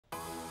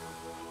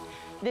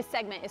This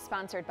segment is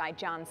sponsored by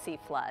John C.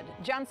 Flood.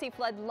 John C.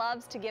 Flood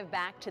loves to give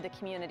back to the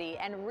community,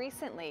 and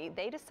recently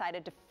they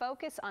decided to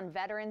focus on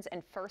veterans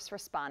and first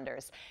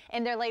responders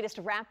in their latest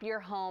Wrap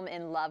Your Home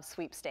in Love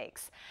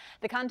sweepstakes.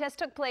 The contest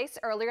took place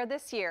earlier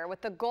this year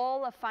with the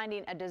goal of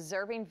finding a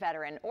deserving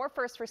veteran or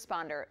first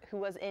responder who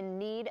was in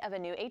need of a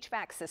new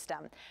HVAC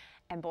system.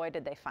 And boy,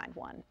 did they find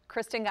one.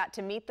 Kristen got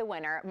to meet the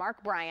winner,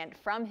 Mark Bryant,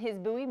 from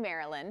Bowie,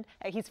 Maryland.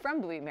 He's from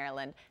Bowie,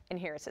 Maryland, and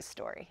here's his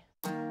story.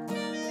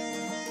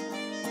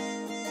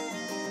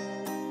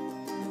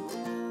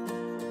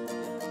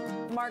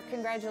 Mark,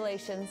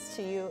 congratulations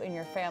to you and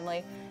your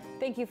family.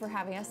 Thank you for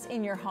having us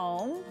in your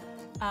home.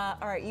 All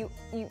right, you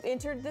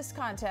entered this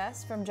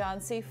contest from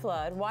John C.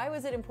 Flood. Why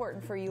was it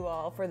important for you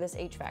all for this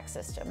HVAC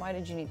system? Why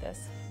did you need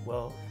this?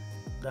 Well,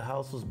 the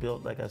house was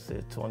built, like I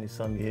said,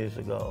 20-some years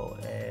ago,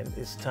 and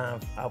it's time.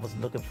 I was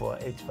looking for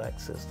an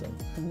HVAC system.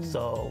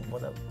 So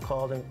when I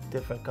called in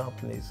different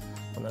companies,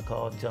 when I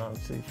called John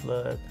C.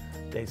 Flood,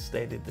 they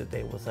stated that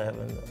they was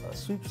having a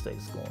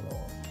sweepstakes going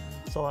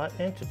on. So I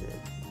entered it.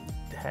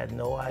 Had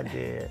no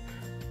idea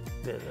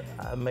that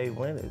I may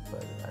win it,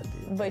 but I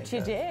did. But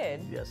you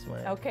did? Yes,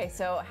 ma'am. Okay,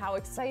 so how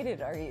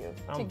excited are you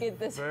to get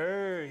this? I'm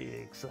very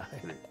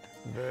excited,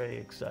 very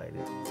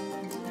excited.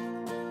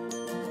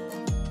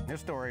 His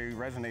story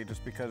resonates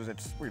just because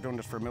we're doing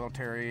this for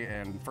military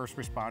and first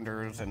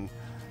responders, and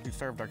he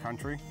served our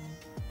country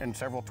in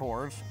several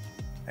tours,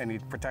 and he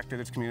protected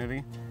his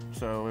community.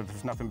 So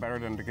there's nothing better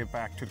than to give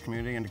back to the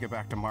community and to give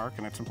back to Mark,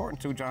 and it's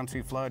important to John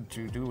C. Flood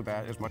to do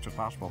that as much as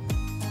possible.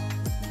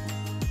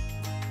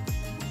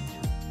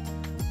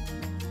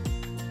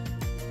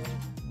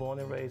 Born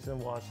and raised in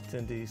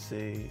Washington,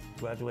 D.C.,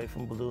 graduated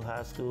from Blue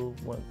High School,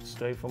 went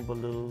straight from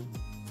Blue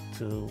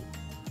to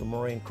the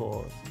Marine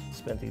Corps.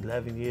 Spent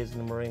 11 years in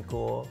the Marine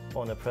Corps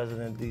on the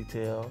President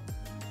detail.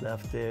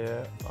 Left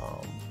there.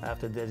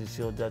 After Desert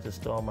Shield, Desert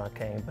Storm, I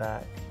came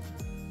back,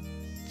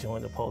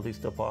 joined the police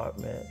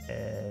department,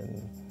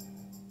 and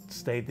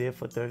stayed there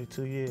for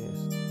 32 years.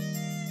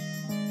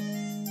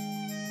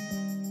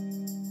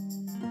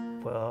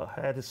 Well, I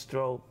had a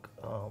stroke.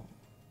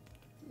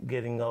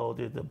 Getting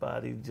older, the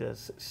body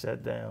just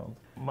shut down.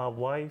 My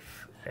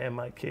wife and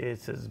my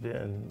kids has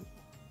been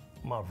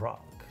my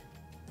rock.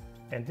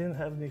 And then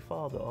Heavenly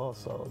Father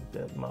also,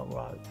 that my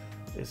rock.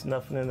 There's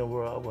nothing in the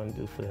world I wouldn't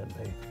do for that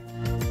baby.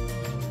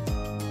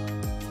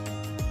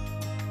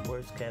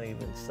 Words can't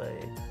even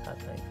say how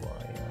thankful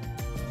I am.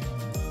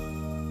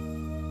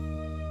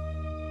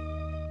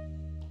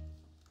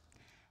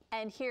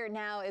 And here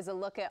now is a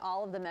look at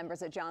all of the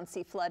members at John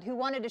C. Flood who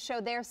wanted to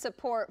show their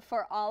support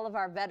for all of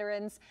our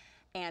veterans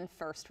and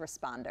first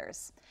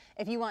responders.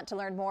 If you want to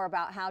learn more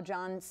about how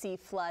John C.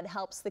 Flood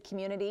helps the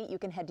community, you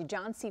can head to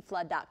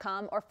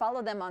johncflood.com or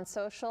follow them on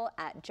social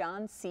at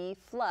John C.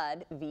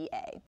 Flood VA.